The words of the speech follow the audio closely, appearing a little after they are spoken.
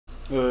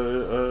It's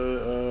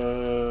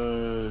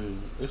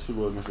your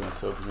boy Mr.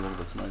 Unselfish, and welcome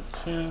back to my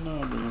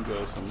channel. I'm bringing you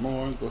guys some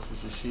more Ghost of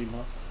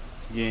Tsushima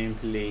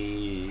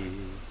gameplay.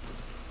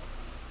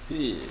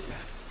 Yeah.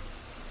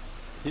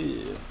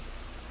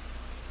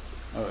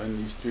 Oh, in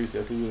these streets,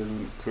 I think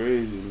we're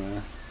crazy,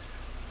 man.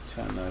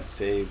 Trying to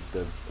save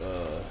the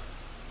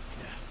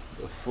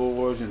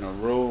forge and the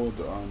road,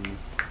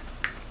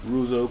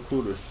 Ruzo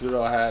crew, the shit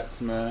out hats,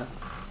 man.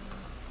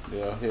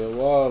 They out here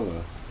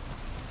wildin'.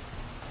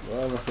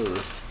 Wildin' for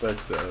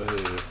respect out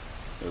here.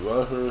 They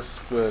wildin' for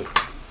respect.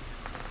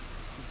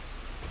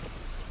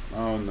 I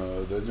don't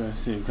know, that joint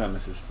seem kinda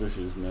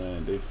suspicious,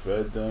 man. They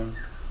fed them,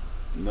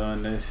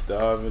 none they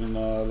starving and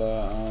all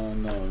that. I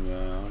don't know,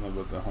 man. I don't know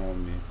about the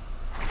homie.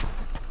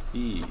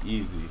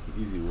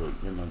 Easy work,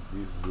 you know.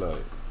 This is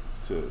like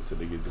till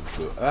they get this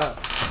to Let's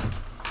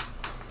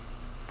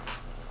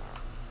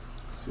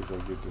see if I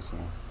get this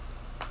one.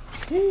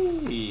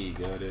 Hey,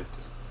 got it.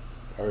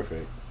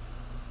 Perfect.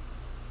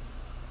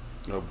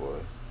 Oh boy.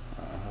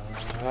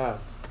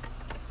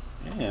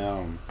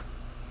 Damn.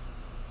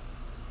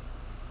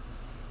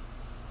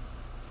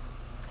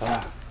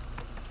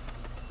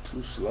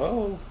 Too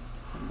slow.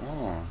 Come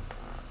on.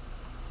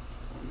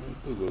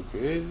 Don't go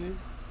crazy.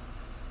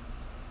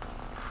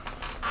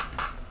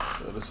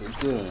 Try this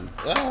again.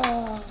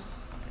 Try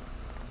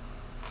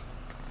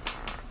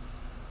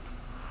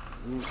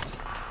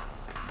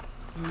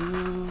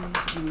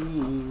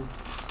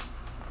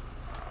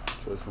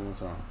this one more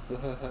time.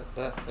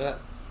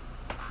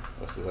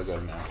 Let's see if I got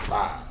it now.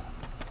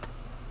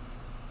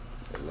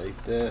 I like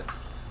that.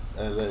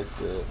 I like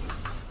that.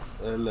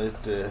 I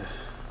like that.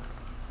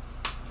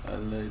 I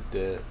like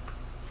that.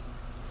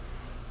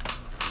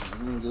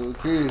 I'm gonna go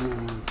crazy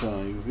one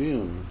time, you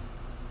feel me?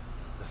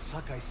 The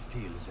Sakai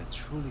steel is a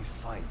truly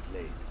fine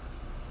blade,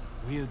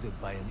 wielded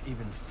by an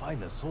even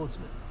finer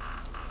swordsman.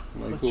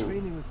 But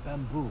training with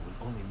bamboo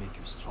will only make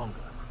you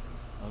stronger.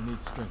 I'll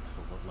need strength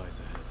for what lies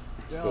ahead.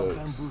 There are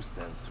bamboo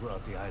stands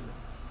throughout the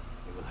island.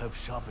 They will help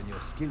sharpen your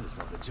skills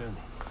on the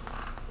journey.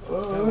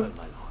 Farewell,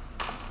 my lord.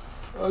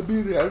 I'll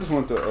be there. I just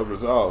want the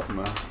resolve,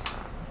 man.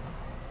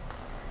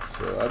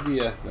 So I'll be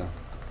at them.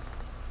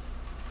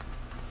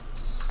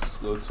 Let's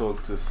go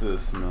talk to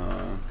sis,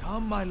 man.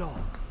 Come, my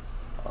lord.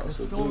 Oh, the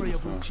so story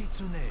of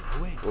Ochitsune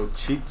awaits.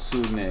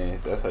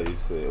 Ochitsune, that's how you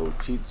say it.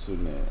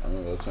 Ochitsune. I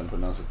remember I was trying to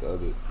pronounce it the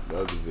other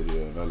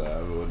video, and I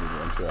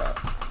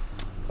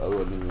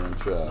wasn't even gonna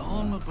try.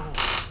 Long ago,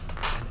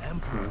 an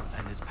emperor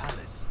and his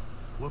palace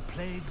were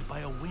plagued by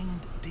a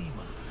winged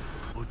demon,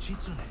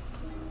 Ochitsune,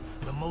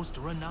 the most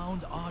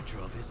renowned archer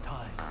of his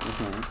time,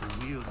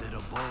 who wielded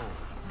a bow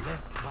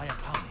blessed by a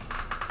kami.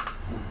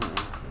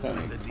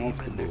 When the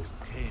demon next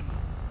came,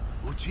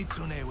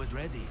 Ochitsune was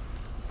ready,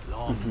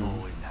 long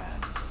bow in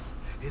hand.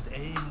 His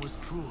aim was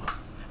truer,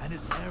 and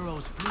his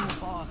arrows flew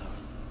farther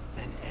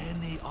than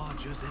any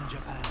archers in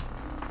Japan.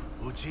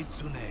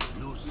 Ochitsune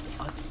loosed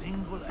a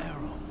single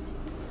arrow.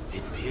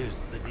 It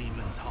pierced the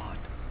demon's heart.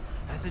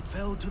 As it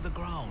fell to the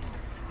ground,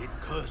 it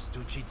cursed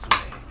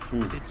Ochitsune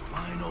with its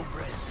final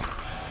breath.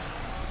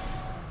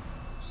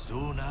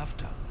 Soon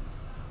after,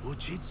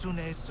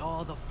 Ochitsune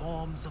saw the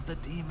forms of the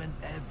demon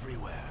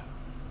everywhere.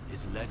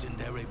 His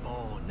legendary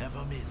bow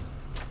never missed,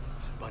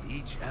 but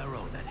each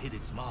arrow that hit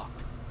its mark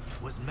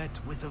was met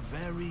with a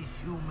very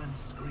human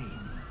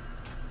scream.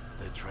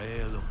 The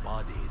trail of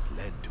bodies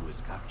led to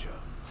his capture.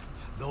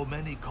 Though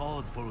many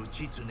called for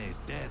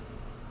Ochitsune's death,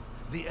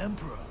 the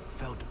emperor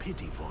felt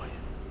pity for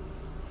him.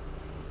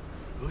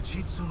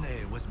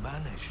 Ochitsune was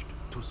banished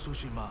to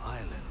Tsushima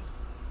Island.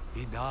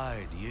 He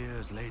died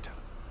years later,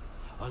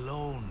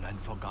 alone and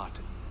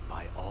forgotten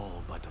by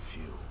all but a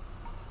few.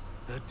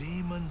 The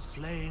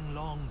demon-slaying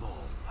longbow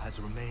has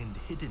remained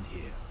hidden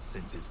here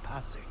since his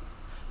passing.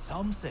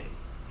 Some say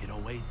it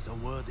awaits a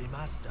worthy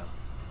master.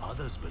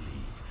 Others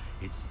believe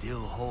it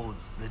still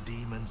holds the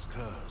demon's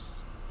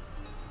curse.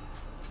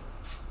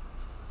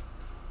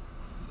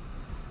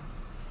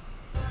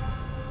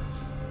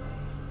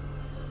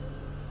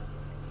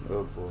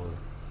 Oh boy.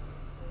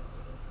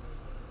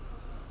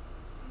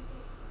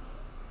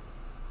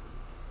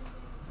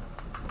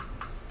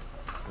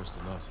 First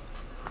a lot.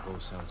 The bow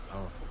sounds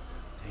powerful.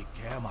 Take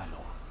care, my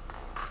lord.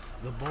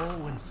 The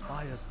bow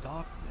inspires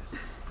darkness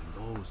in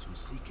those who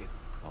seek it.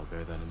 I'll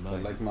bear that in I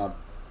mind. like my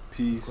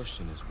peace. The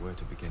question is where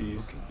to begin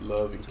Peace, looking.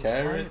 love, and To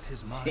quiet carrots.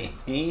 his mind,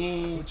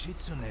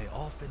 Ochitsune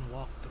often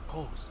walked the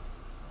coast,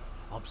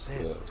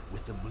 obsessed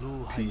with the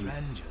blue Peace,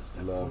 hydrangeas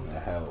that love, grew and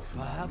there. health.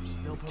 Perhaps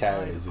they'll the provide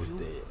carrot a is just clue.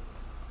 dead.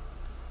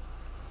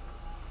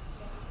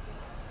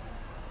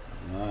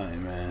 Alright,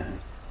 man.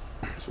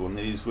 It's one of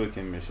these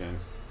wicked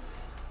missions.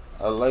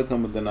 I like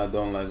them, but then I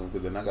don't like them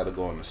because then I gotta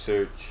go on a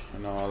search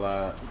and all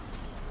that.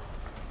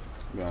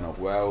 Be on a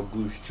wild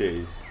goose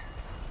chase.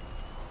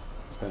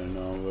 Depending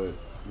on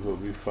what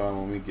we find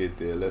when we get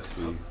there. Let's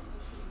see.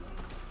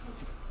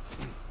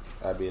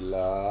 I be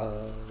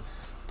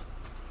lost.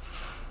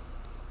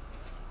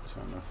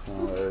 Trying to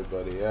find where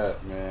everybody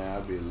at, man.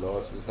 I be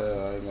lost as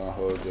hell. I ain't gonna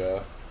hold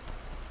y'all.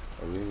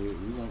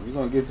 We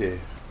gonna get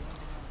there.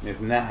 And if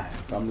not,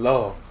 if I'm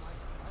lost,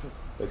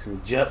 Like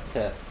some jump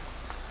cuts.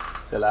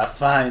 Till I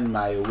find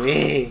my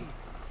way.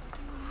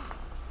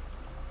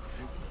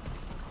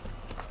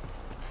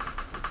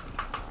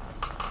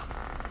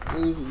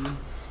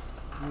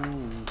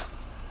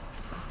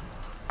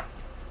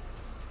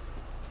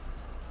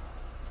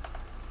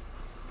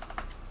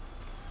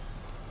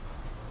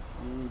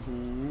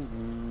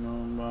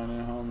 Nobody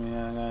homie,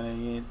 I gotta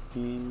get to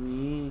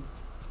me.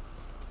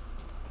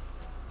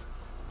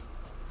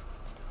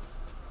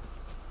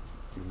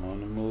 I'm on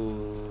the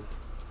move.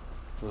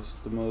 What's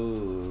the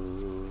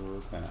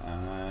move?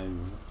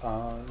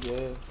 Oh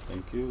yeah,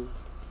 thank you.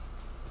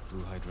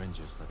 Blue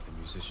hydrangeas, like the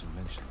musician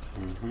mentioned.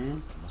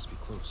 It must be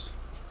close.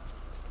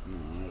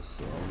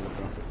 So I'm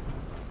looking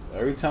for.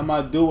 Every time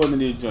I do one of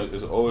these joints,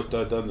 it's always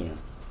start thundering.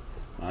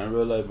 Not in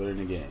real life, but in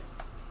the game.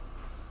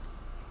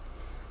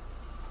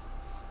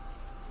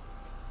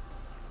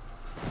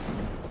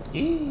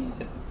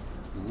 Yeah.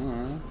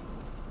 Alright.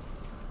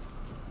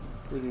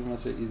 Pretty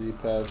much an easy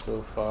path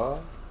so far.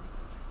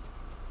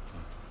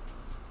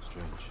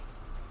 Strange.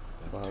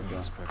 That tomb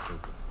is cracked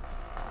open.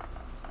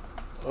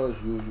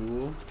 As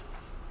usual.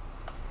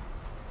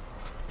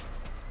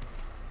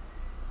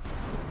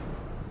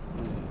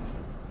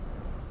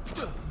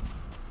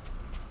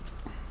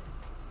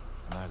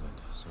 An island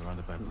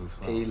surrounded by blue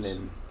flowers.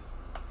 Island.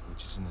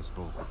 Which is in this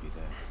boat would be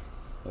there.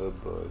 Oh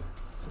boy.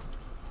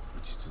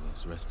 Which is in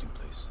his resting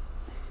place.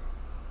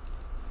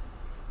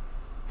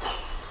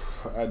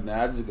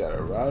 Now I just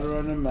gotta ride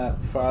around the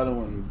map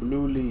following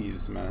blue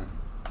leaves, man.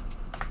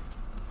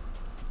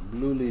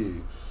 Blue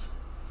leaves.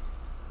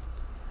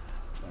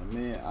 I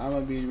mean, I'm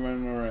gonna be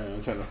running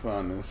around trying to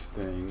find this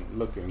thing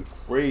looking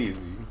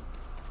crazy.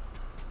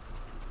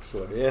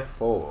 So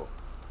therefore,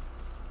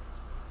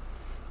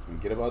 I'm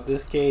gonna get about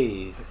this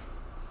cave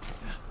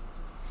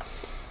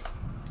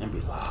and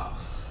be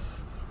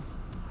lost.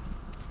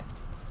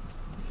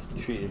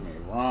 Treating me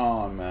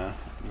wrong, man.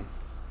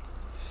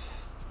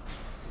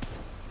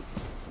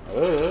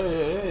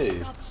 Hey.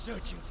 Stop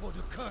searching for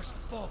the cursed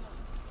bow.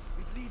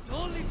 It leads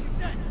only to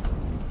death.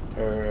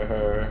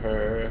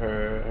 Her.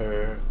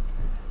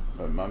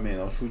 But my man,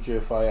 don't shoot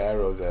your fire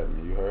arrows at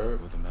me, you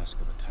heard? With the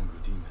mask of a Tengu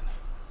demon.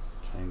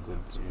 Tengu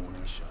That was a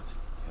warning shot.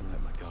 Can't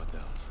let my guard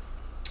down.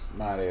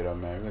 Not it though,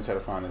 man. We're gonna try to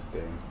find this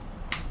thing.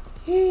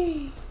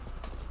 Yee.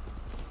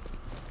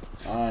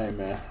 Alright,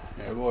 man.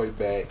 That boy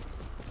back.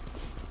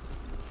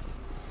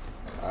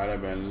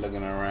 I've been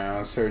looking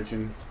around,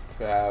 searching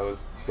for hours,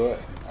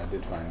 but I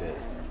did find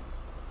this.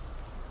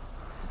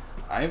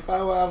 I ain't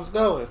find where I was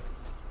going,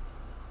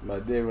 but I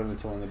did run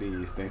into one of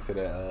these thanks to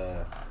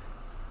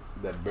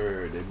that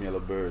bird, them yellow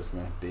birds,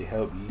 man. They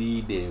help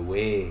lead the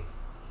way.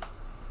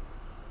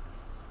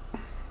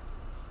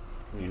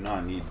 You know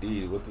I need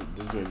these. What this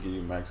gonna give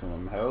you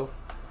maximum health?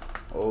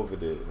 Over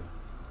there.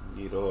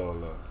 Need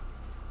all of.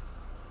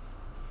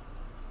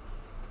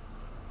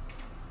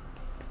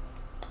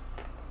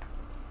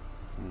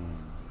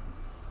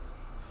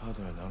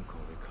 Father and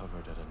uncle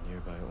recovered at a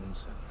nearby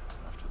onsen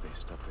after they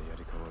stopped the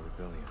Yarikawa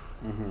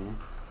rebellion.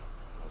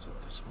 Was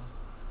it this one?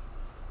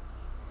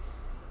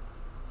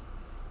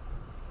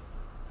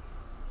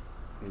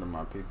 One of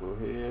my people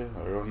here,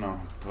 I don't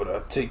know, but I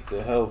take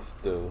the health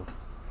though.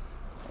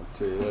 I'll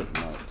tell you that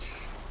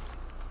much.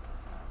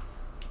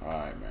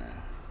 Alright,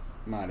 man.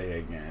 I'm out of here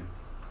again.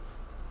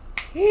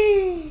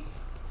 Hee!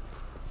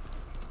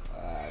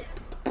 Alright.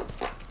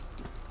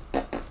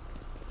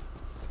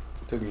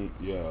 Took me,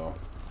 yo,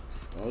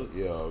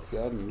 if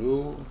y'all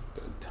knew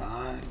the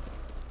time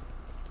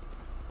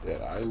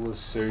that I was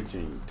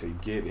searching to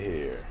get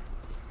here,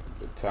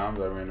 the times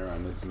I ran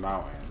around this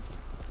mountain,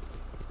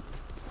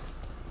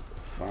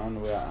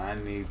 found where I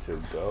need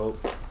to go.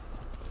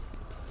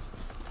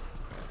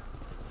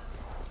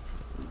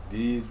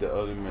 These the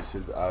other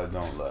missions I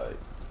don't like.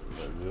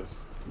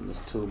 It's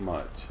too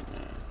much,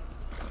 man.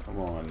 Come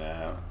on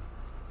now.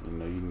 You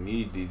know you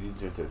need these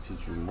just to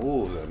teach you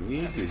moves. I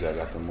need these. I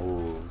got the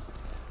moves.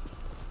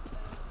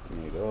 I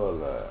need all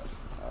that.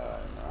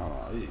 Alright, now hold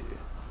on. Yeah.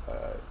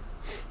 Alright.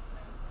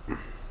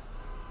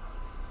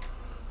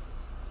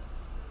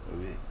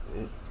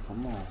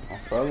 Come on. I'm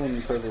following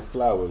the purple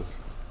flowers.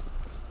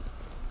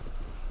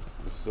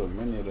 There's so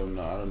many of them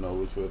now. I don't know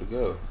which way to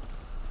go.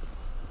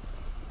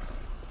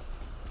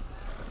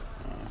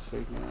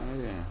 Check me out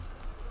here.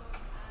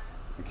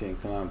 I can't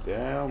climb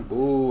down.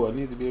 Boo! I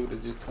need to be able to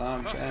just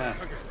climb down.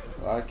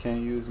 Well, I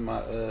can't use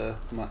my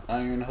my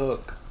iron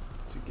hook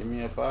to get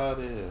me up out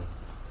of here.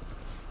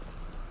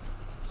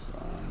 So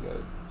I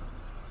gotta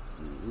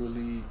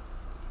really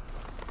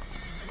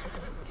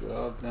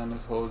drop down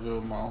this whole job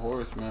with my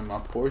horse, man. My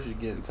Porsche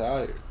getting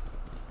tired.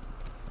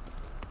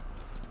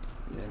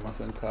 Yeah, my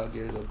son Kyle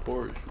gets a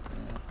Porsche,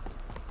 man.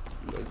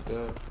 Like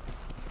that.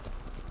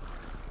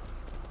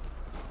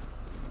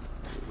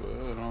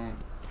 Well, I don't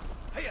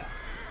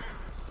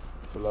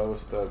feel I would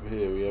stop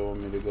here. Where y'all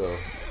want me to go?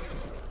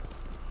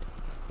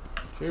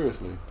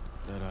 Seriously.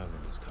 That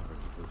island is covered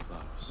with blue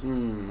flowers.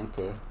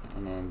 Okay. I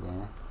know I'm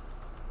going.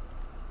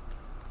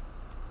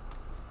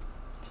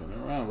 Turn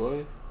around,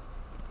 boy.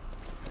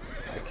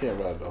 I can't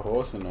ride the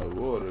horse in the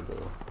water,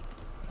 though.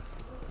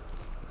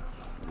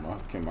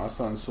 Can my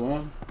son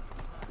swim?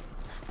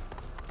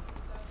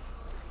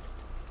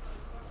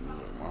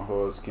 My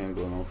horse can't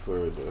go no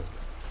further.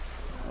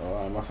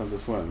 Alright, my son can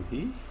swim.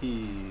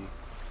 Hee.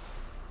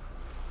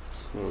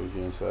 Screw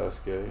Jin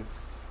Sakai.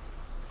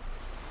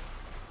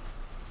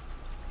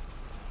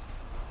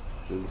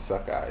 Jin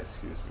Sakai,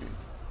 excuse me.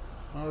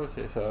 I would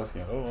say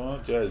Sasuke.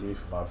 Don't judge me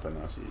for my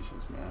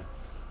pronunciations, man.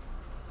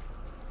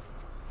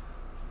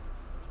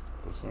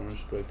 Put some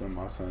respect on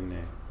my son's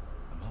name.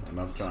 And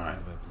I'm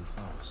trying. Blue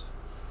flowers.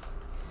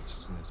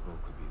 Just in this boat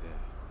could be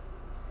there.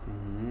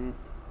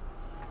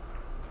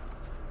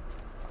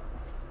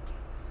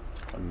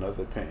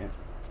 Another pan.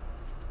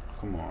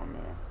 Come on,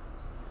 man.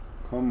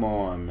 Come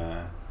on,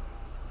 man.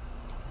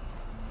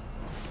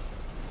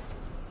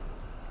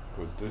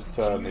 But this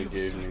time they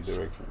gave me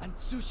direction. And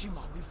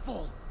Tsushima will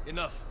fall.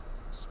 Enough.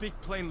 Speak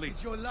plainly. This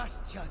is your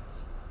last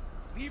chance.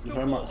 Leave You the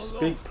heard ball my alone.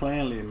 speak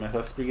plainly, man.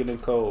 I speak it in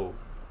code.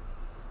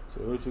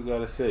 So what you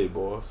gotta say,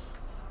 boss?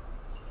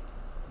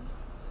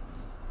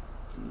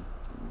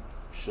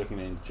 Shucking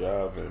and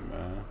jiving,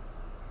 man.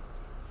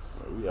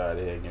 We out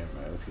of here again,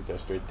 man. Let's get that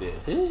straight there.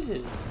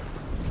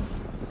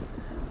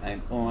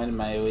 I'm on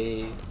my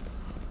way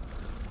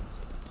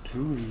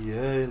to the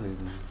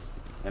island.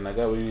 And I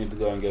got where you need to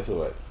go, and guess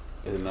what?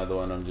 There's another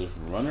one. I'm just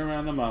running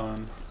around the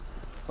mountain.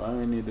 Find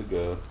where I need to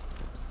go.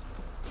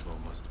 The boat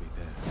must be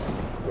there.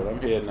 But I'm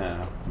here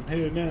now.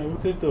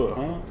 What they thought,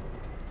 huh?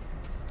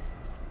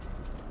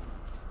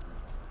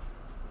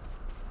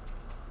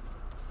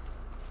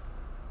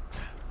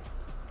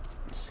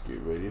 Let's get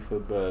ready for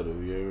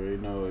battle. You already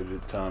know what the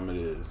time it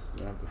is.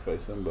 You have to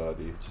fight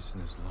somebody. Just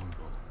in this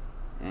longbow.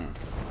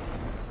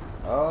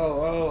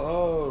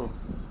 Oh.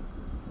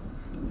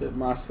 Hit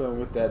my son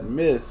with that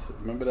miss.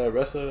 Remember that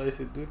wrestler that used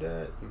to do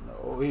that?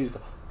 Oh, he used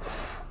to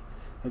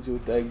hit you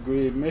with that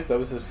green miss. That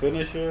was his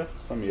finisher.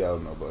 Some of y'all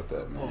know about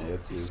that, man. You're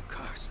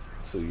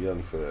too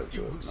young for that,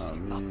 but I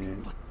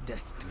mean,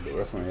 the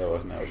wrestling y'all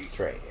was now is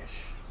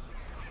trash.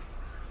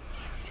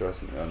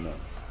 Trust me, I know.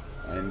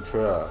 I ain't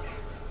try.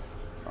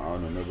 I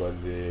don't know nobody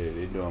there.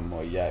 They doing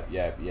more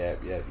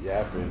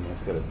yapping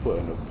instead of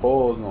putting the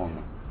pause on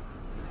them.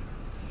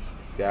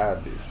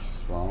 Garbage.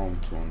 Wrong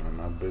tune, and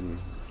I've been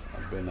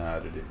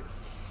out of there.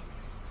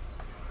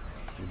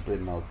 I've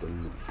been out the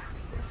loop.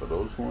 But for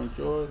those who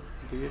enjoy,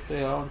 you get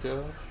their own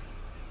judge.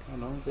 I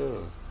don't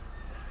judge.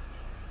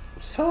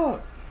 What's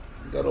up?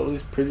 You got all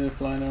these pigeons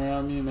flying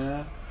around me,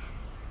 man.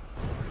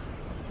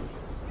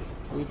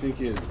 Who do you think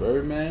he is,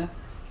 Birdman?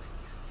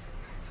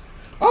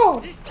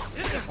 Oh,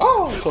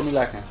 call me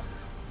lacking.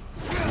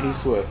 He's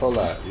swift. Hold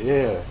on,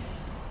 yeah.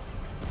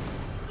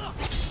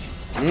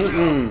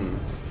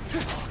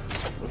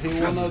 What he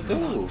wanna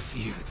do?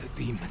 Fear the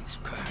demon's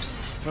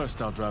curse.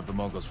 First, I'll drive the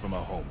Mongols from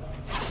our home.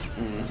 I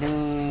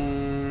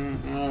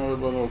don't worry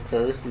about no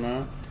curse,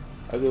 man.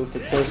 I deal with the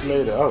curse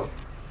later. Oh.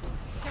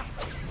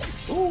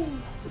 Ooh.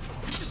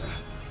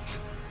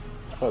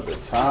 But the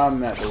time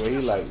that the way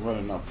he like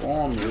running up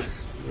on me.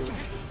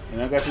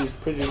 And I got these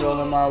pigeons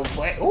all in my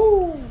way.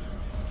 Ooh.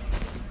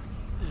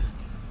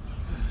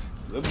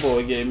 The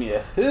boy gave me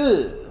a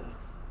hood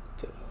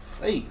to the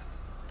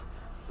face.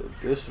 The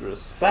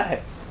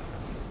disrespect.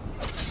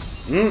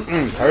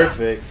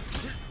 Perfect.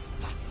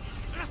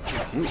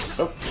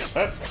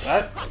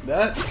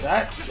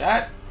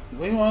 That.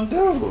 What you want to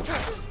do?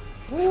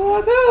 What you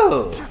want to do?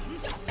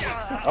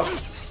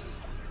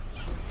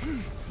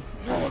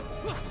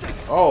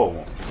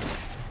 Oh.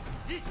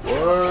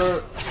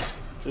 Word.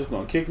 Just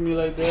gonna kick me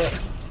like that?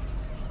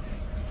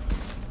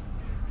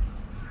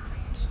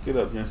 Let's get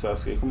up, Jin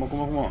Sakai. Come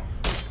on.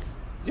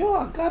 Yo,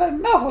 I got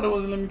enough. Or it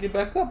wasn't letting me get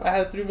back up. I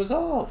had 3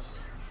 resolves.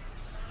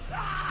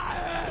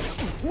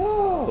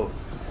 Yo.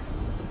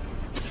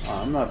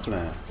 Oh, I'm not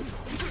playing.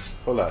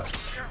 Hold on.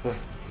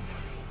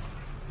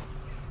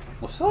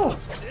 What's up?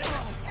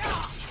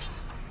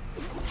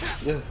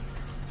 Yeah.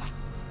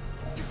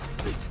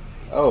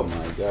 Oh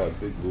my god,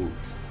 big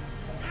boots.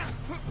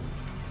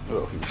 Get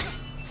off me.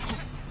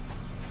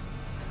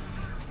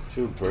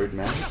 Shoot,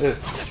 Birdman.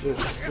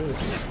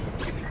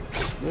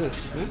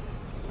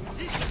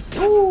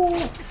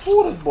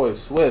 Ooh, that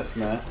boy's swift,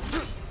 man.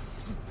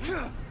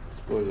 This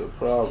boy's a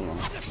problem.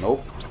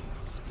 Nope.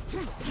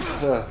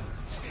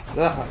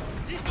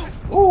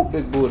 Oh,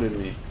 big boot in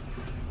me.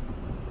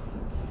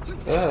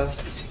 I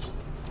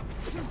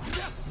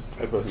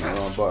pressed the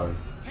wrong button.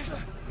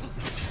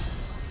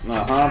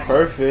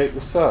 Perfect.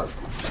 What's up?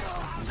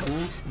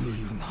 Will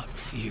you not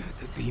fear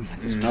the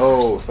demons?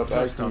 No, stop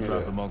First, asking I'll me drive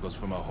that. the Mongols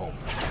from our home.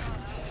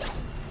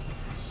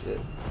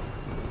 Shit.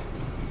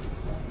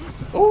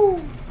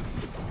 Oh,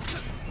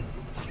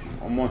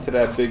 I'm onto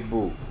that big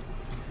boot.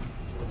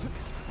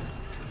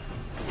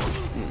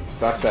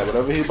 Stop that.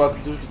 Whatever he about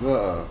to do.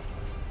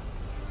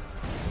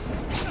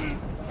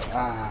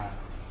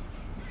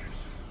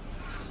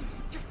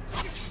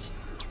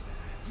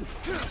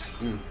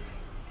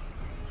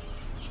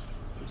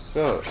 What's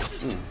up?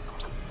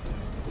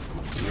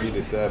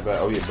 Needed that back.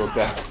 Oh, you broke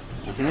that.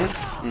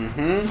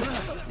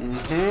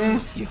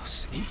 You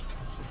see,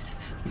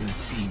 the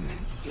demon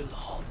will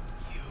haunt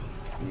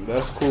you.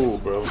 That's cool,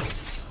 bro.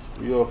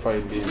 We all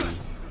fight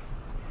demons.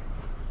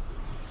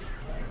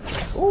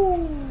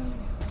 Ooh.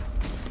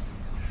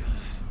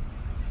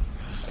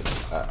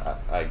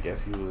 I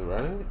guess he was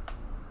right.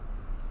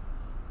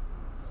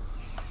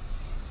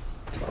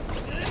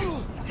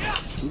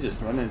 He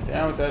just running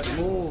down with that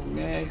move,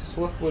 man. He's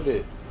swift with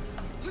it.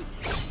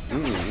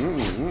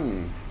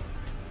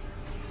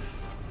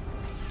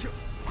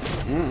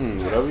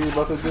 Whatever you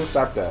about to do,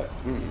 stop that.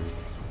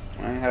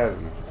 I ain't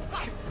having it.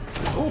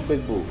 Oh,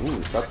 big boot.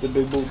 Stop the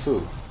big boot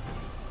too.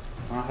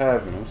 I'm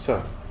having it. What's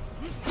up?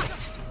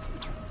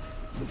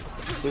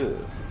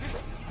 Good.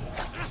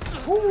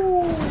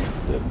 Ooh,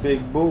 the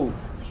big boot.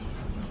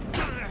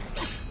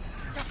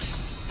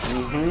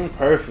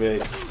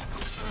 Perfect.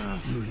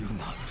 Do you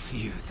not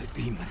fear the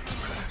demon's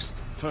curse?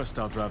 First,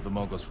 I'll drive the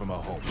Mongols from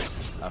our home.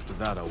 After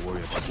that, I'll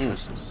worry about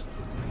curses.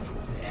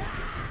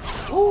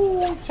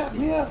 Ooh, chop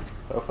me up.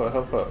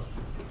 Huff up.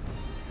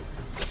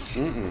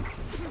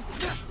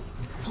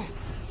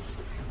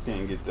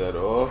 Can't get that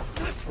off.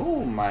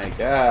 Oh my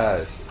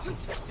god.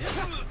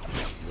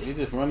 He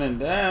just running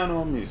down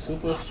on me.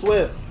 Super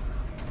swift.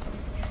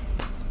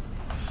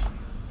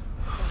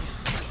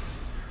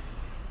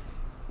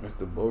 Is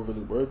the bow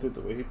really worth it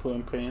the way he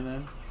putting pain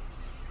in?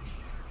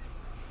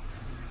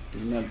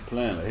 He's not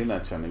playing. Like, he's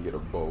not trying to get a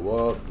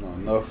bow up. No,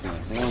 nothing.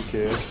 He don't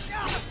care.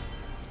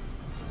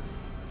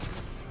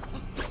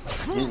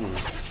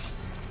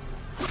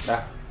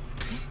 Ah.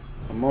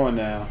 Come on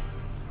now.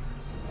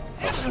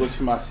 I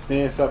switched my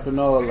stance up and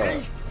all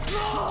that.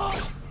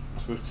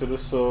 Switch to the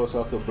sword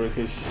so I could break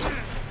his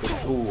shit.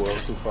 Ooh, I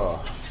was too far.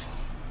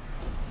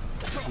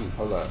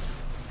 Hold up.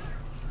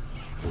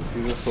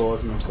 See the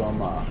swordsman, so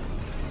am I.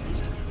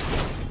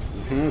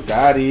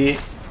 Got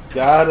it.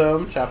 Got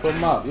him. Chop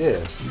him up, yeah.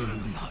 Do you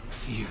not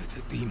fear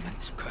the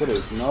demon's curse? Put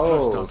his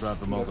nose. First, I'll drive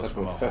the Mongols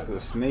from our Professor home.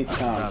 Snake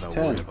After times that, I'll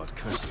 10. worry about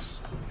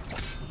curses.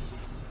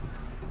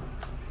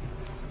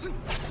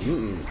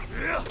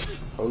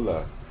 Hold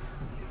up.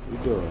 What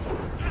you doing?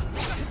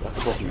 That's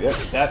the from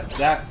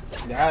that.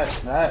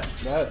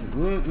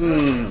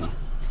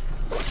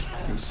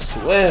 I'm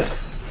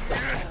swift.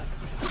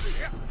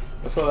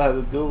 That's all I had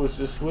to do was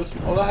just switch.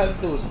 All I had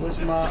to do was switch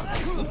my.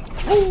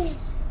 Woo.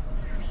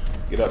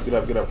 Get up.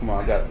 Come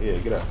on, I got. Yeah,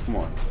 get up. Come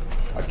on.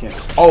 I can't.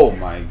 Oh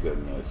my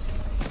goodness.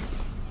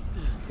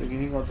 Thinking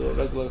he gonna do a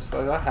regular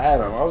slice. I had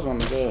him. I was on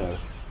the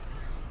gas.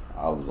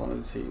 I was on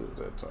his heels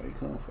that time. He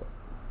couldn't fuck.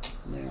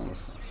 Man,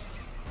 listen.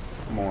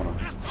 Come on him.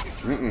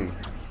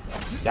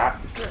 Yeah.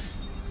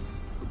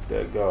 With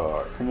that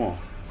guard. Come on.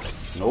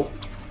 Nope.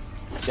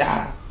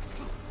 Yeah.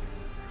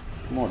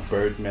 Come on,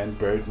 Birdman.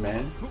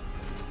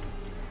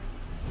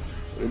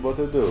 What are you about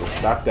to do?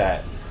 Stop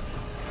that.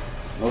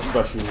 No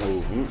special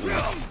move.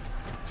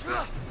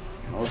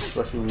 No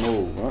special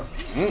move.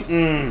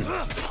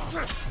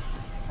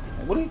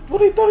 What he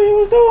thought he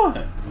was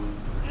doing?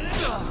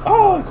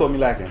 Oh, he caught me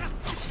lacking.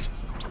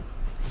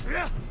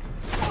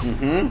 Do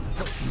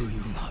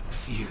you not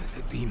fear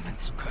the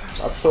demon's curse?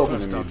 Stop talking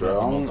to me, bro.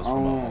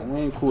 We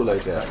ain't cool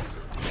like that.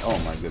 Oh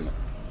my goodness.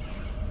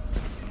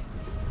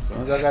 As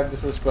soon as I got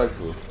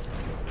disrespectful.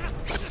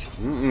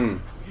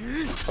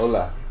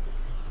 Hola.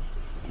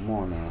 Come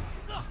on now.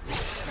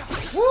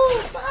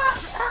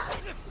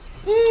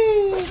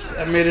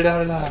 I made it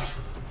out alive.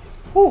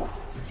 Woo.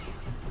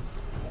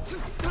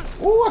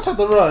 Ooh, I tried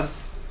to run.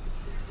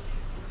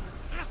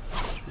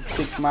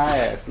 Kicked my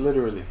ass,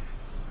 literally.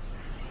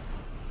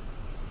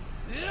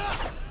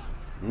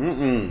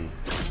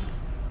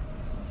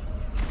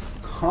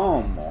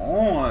 Come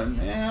on,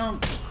 man.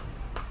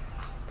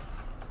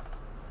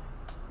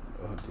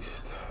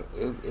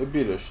 It'd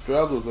be the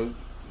struggle, cause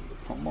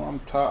come on, I'm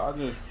tired. I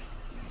just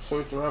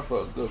searched around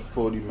for a good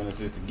 40 minutes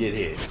just to get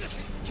here.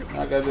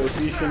 I got those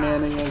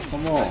shenanigans.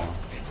 Come on.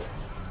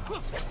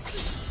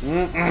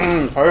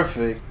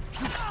 Perfect.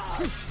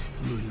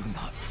 Do you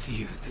not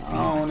fear the I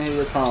don't want to hear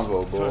your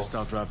combo, boy. First,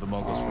 I'll drive the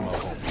Mongols from our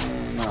home.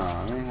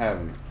 Nah, I ain't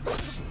having it.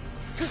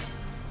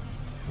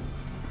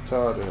 I'm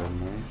tired of him,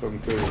 man. He's talking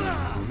crazy.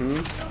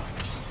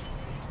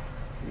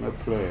 No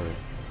player.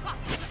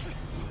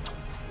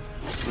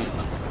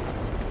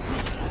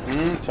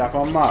 Chop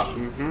him up.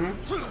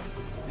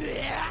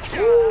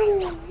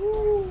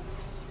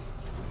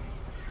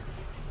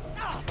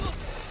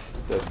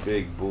 The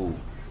big boo.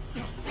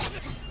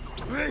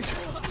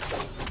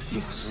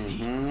 You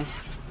see,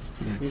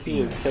 He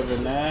is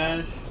Kevin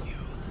Nash.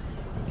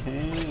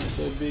 Kane,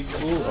 the big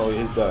boo. Oh,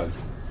 it's done.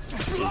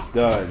 It's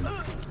done.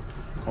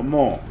 Come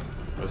on.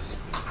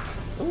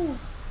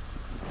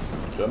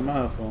 Drop my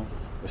headphone.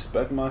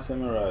 Respect my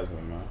samurai's,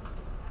 man.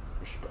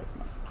 Respect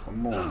my.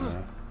 Come on,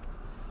 man.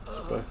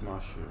 Respect my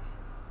shit.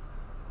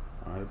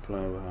 I ain't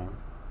playing with him.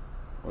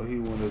 What he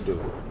wanna do?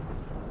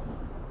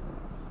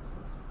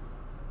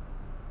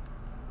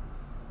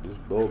 This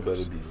bow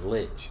better be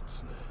lit.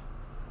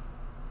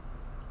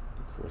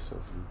 The curse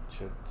of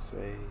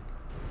Uchetse.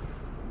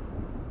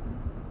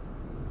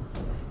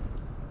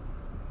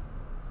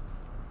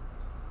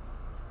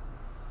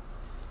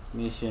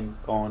 Mission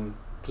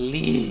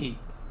complete.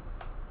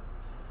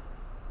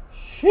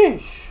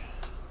 Sheesh.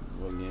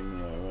 What gave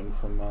me a run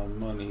for my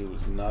money. He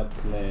was not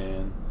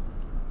playing.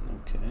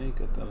 Okay,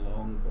 got the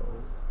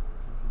longbow.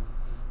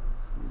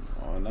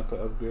 Oh, and I could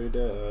upgrade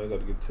that. I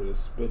gotta get to the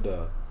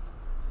spitter.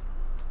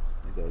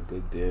 They got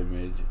good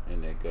damage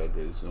and they got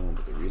good zoom,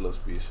 but the reload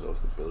speed, slow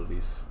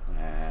stabilities,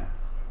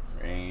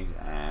 range,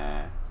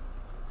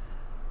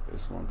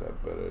 This one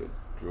got better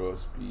draw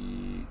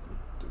speed.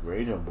 The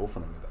range on both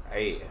of them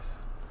is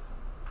ass.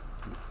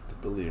 The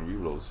stability and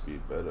reload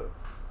speed better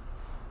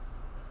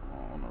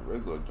on a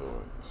regular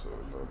joint. So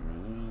I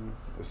mean,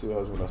 let's see what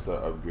happens when I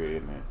start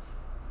upgrading it.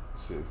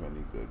 See if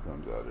any good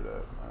comes out of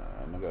that.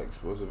 Man, I got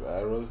explosive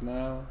arrows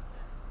now.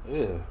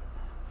 Yeah,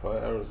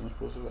 5 arrows and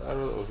explosive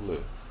arrows. That was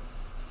lit.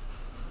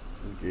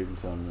 Just gave them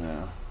to me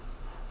now.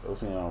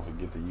 Hopefully I don't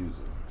forget to use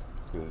it,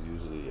 because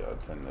usually I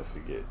tend to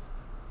forget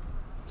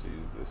to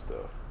use this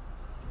stuff.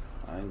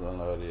 I ain't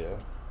gonna lie to you.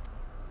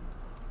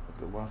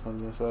 Look at my son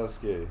Jin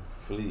Sakai.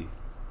 Flee.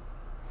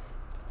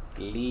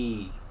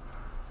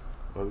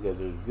 Hope you guys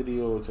enjoyed this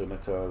video. Till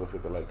next time, don't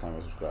forget to like,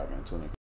 comment, subscribe, and tune in.